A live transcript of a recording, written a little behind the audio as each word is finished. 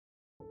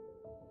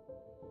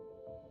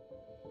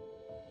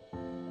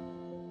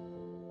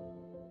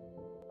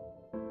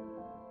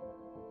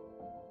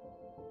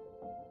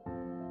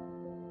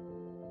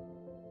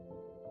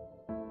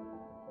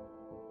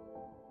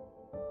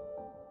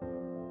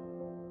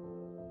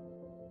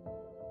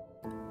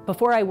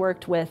Before I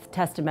worked with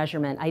test and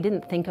measurement, I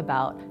didn't think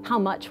about how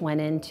much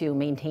went into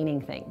maintaining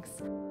things.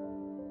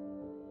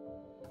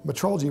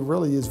 Metrology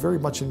really is very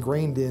much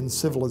ingrained in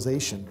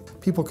civilization.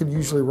 People can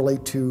usually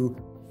relate to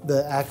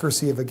the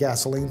accuracy of a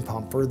gasoline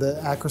pump or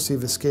the accuracy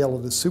of a scale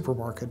at a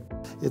supermarket.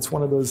 It's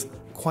one of those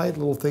quiet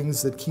little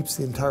things that keeps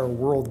the entire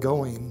world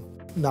going.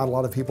 Not a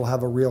lot of people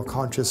have a real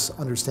conscious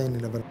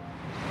understanding of it.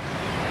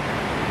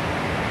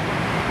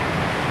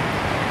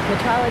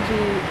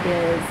 Metrology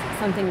is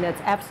something that's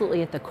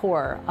absolutely at the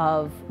core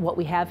of what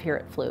we have here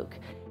at Fluke,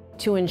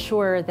 to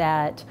ensure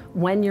that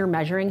when you're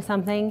measuring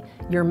something,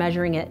 you're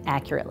measuring it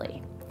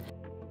accurately.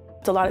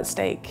 It's a lot at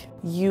stake.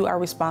 You are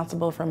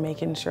responsible for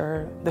making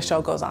sure the show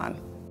goes on.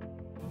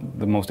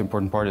 The most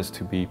important part is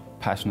to be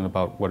passionate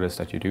about what it is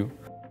that you do.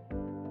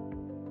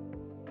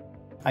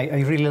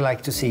 I really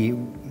like to see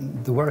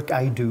the work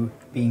I do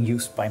being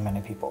used by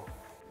many people.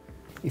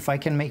 If I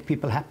can make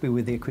people happy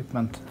with the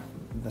equipment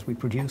that we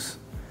produce,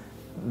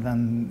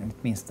 then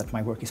it means that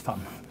my work is fun.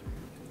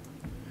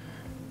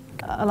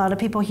 A lot of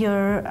people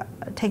here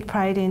take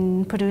pride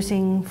in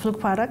producing Fluke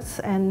products,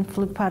 and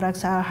Fluke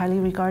products are highly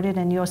regarded,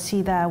 and you'll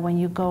see that when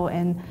you go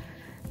and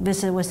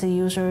visit with the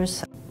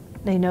users.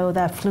 They know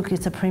that Fluke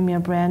is a premier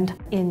brand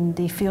in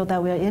the field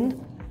that we're in,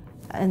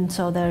 and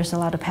so there's a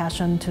lot of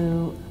passion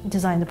to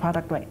design the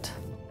product right.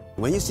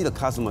 When you see the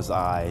customer's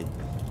eye,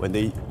 when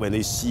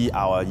they see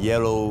our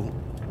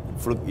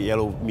Fluke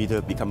yellow meter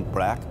become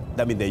black,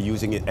 that means they're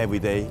using it every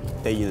day,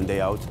 day in and day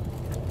out,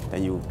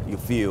 and you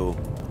feel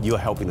you're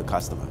helping the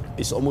customer.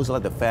 It's almost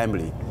like the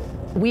family.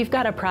 We've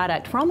got a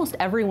product for almost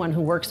everyone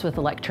who works with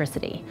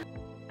electricity.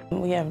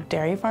 We have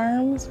dairy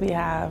farms, we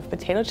have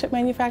potato chip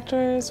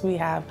manufacturers, we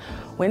have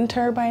wind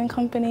turbine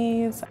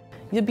companies.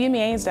 You'd be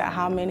amazed at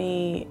how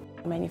many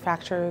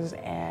manufacturers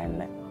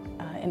and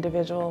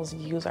individuals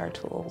use our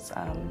tools.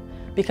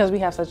 Because we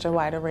have such a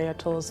wide array of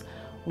tools,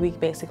 we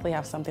basically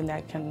have something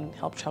that can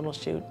help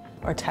troubleshoot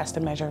or test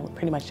and measure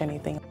pretty much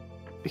anything.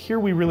 Here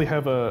we really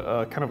have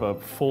a kind of a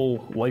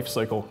full life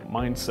cycle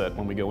mindset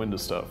when we go into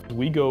stuff.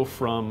 We go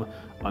from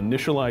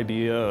initial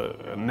idea,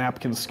 a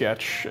napkin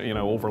sketch,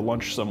 over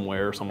lunch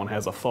somewhere, someone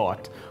has a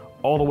thought,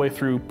 all the way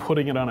through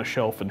putting it on a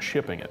shelf and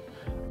shipping it.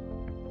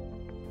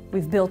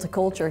 We've built a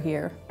culture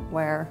here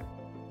where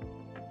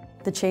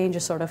the change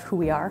is sort of who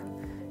we are.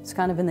 It's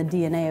kind of in the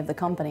DNA of the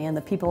company and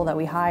the people that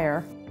we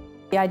hire.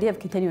 The idea of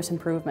continuous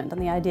improvement and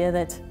the idea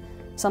that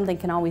something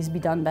can always be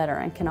done better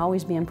and can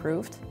always be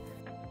improved.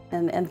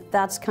 And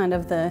that's kind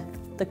of the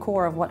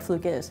core of what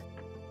Fluke is.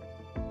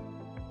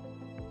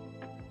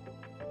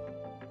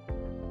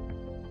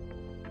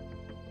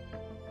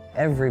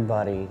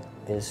 Everybody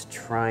is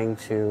trying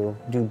to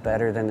do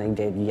better than they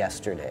did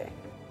yesterday.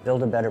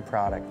 Build a better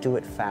product, do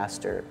it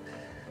faster,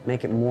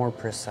 make it more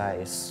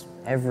precise.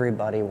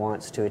 Everybody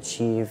wants to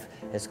achieve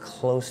as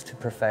close to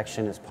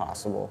perfection as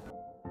possible.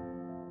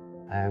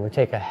 We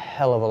take a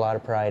hell of a lot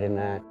of pride in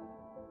that.